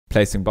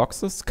Placing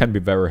boxes can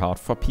be very hard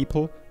for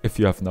people if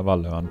you have never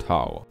learned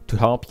how. To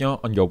help you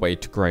on your way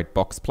to great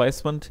box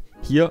placement,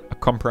 here a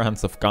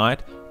comprehensive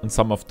guide on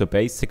some of the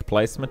basic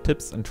placement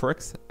tips and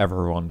tricks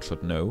everyone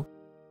should know.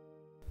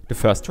 The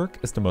first trick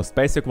is the most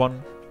basic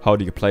one: how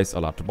do you place a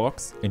large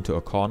box into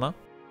a corner?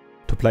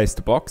 To place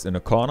the box in a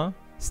corner,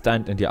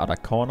 stand in the other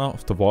corner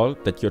of the wall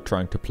that you're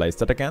trying to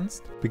place it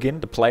against.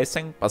 Begin the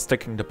placing by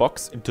sticking the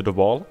box into the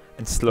wall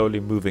and slowly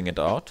moving it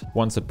out.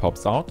 Once it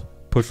pops out,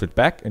 push it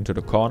back into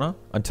the corner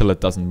until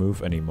it doesn't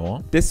move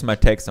anymore. This might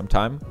take some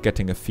time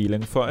getting a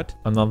feeling for it.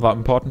 Another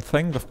important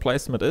thing with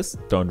placement is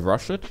don't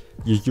rush it.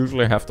 You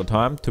usually have the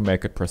time to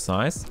make it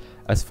precise,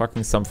 as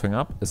fucking something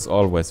up is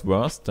always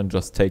worse than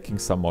just taking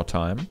some more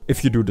time.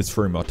 If you do this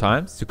 3 more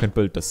times, you can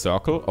build a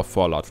circle of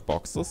 4 large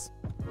boxes.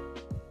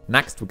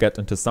 Next we get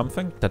into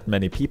something that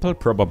many people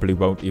probably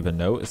won't even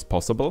know is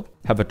possible.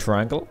 Have a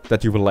triangle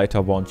that you will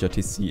later want your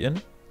TC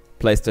in.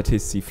 Place the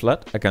TC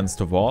flat against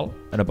the wall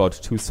and about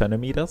 2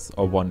 centimeters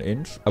or 1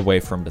 inch away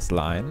from this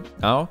line.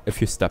 Now,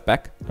 if you step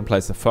back and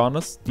place a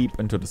furnace deep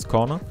into this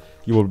corner,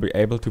 you will be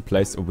able to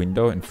place a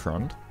window in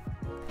front.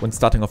 When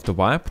starting off the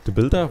wipe, the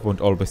builder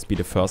won't always be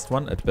the first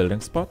one at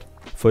building spot.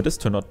 For this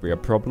to not be a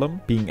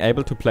problem, being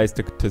able to place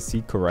the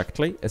TC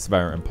correctly is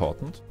very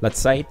important. Let's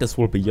say this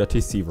will be your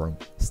TC room.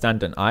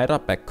 Stand in either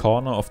back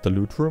corner of the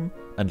loot room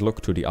and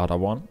look to the other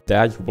one.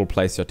 There you will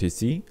place your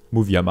TC,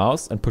 move your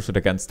mouse and push it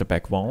against the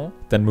back wall,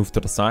 then move to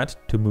the side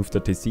to move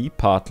the TC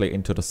partly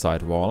into the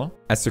side wall.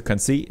 As you can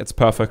see, it's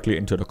perfectly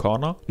into the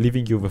corner,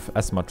 leaving you with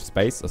as much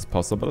space as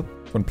possible.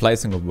 When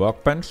placing a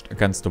workbench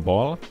against the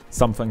wall,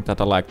 something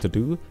that I like to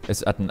do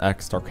is add an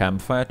extra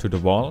campfire to the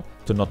wall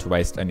to not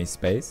waste any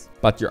space,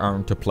 but you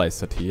aren't to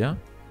place it here.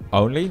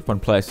 Only when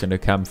placing the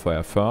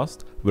campfire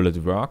first will it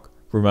work.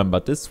 Remember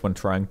this when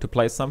trying to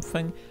place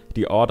something.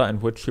 The order in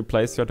which you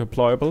place your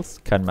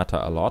deployables can matter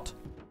a lot.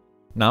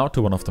 Now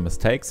to one of the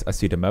mistakes I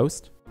see the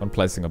most. When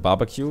placing a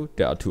barbecue,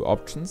 there are 2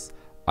 options.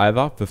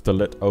 Either with the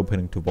lid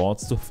opening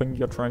towards the thing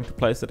you're trying to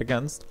place it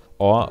against,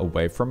 or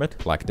away from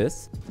it, like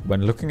this.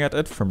 When looking at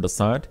it from the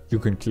side, you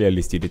can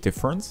clearly see the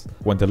difference.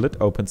 When the lid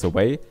opens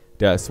away,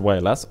 there is way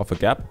less of a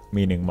gap,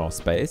 meaning more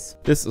space.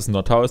 This is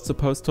not how it's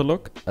supposed to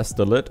look, as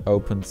the lid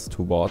opens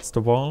towards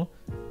the wall.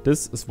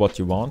 This is what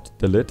you want,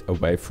 the lid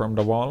away from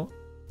the wall.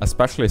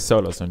 Especially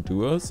solos and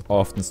duos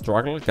often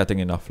struggle getting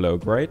enough low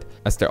grade,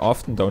 as they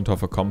often don't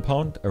have a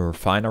compound. A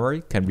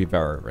refinery can be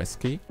very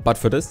risky. But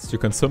for this you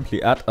can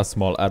simply add a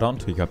small add-on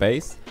to your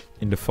base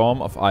in the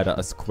form of either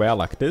a square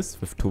like this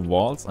with 2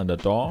 walls and a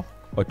door,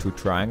 or 2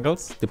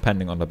 triangles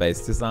depending on the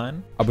base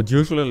design. I would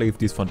usually leave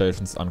these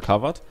foundations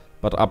uncovered,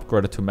 but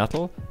upgrade it to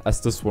metal,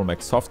 as this will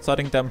make soft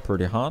setting them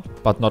pretty hard,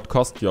 but not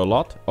cost you a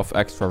lot of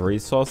extra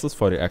resources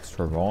for the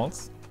extra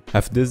walls.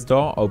 Have this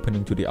door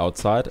opening to the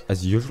outside,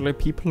 as usually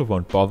people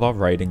won't bother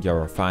raiding your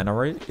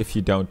refinery if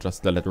you don't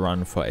just let it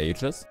run for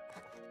ages.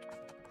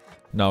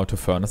 Now to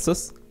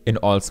furnaces. In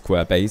all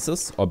square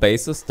bases, or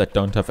bases that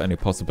don't have any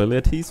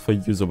possibilities for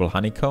usable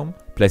honeycomb,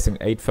 placing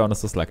 8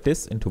 furnaces like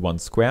this into 1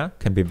 square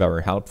can be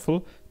very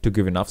helpful to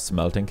give enough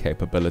smelting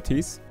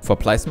capabilities. For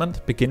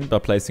placement, begin by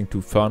placing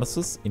 2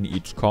 furnaces in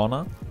each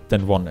corner,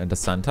 then 1 in the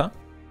center.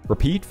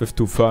 Repeat with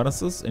 2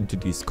 furnaces into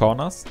these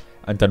corners,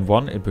 and then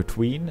 1 in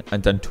between,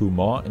 and then 2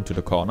 more into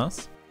the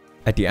corners.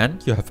 At the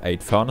end you have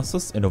 8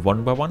 furnaces in a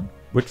 1x1,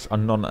 which are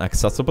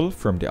non-accessible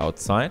from the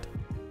outside.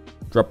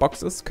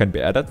 Dropboxes can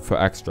be added for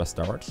extra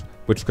storage,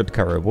 which could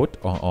carry wood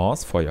or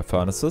ores for your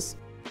furnaces.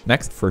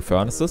 Next, 3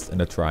 furnaces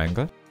in a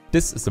triangle.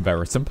 This is a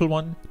very simple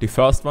one. The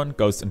first one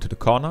goes into the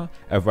corner,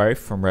 away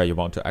from where you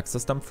want to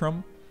access them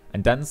from,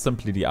 and then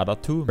simply the other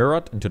 2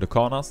 mirrored into the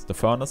corners the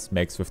furnace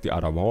makes with the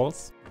other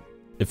walls.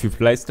 If you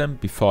place them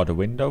before the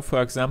window,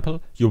 for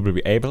example, you will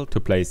be able to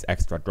place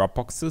extra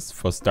Dropboxes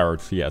for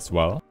storage here as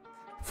well.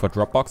 For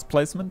Dropbox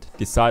placement,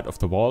 the side of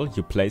the wall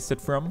you place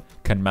it from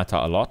can matter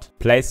a lot.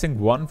 Placing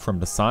 1 from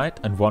the side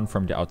and 1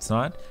 from the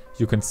outside,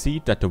 you can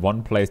see that the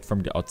one placed from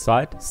the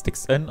outside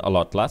sticks in a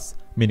lot less,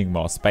 meaning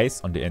more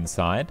space on the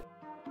inside.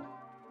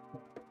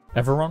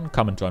 Everyone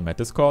come and join my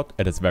Discord,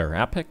 it is very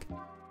epic.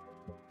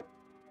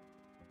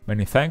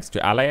 Many thanks to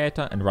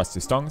Alliator and Rusty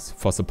Stongs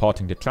for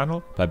supporting the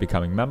channel by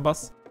becoming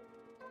members.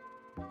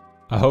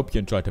 I hope you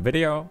enjoyed the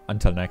video.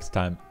 Until next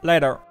time,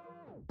 later!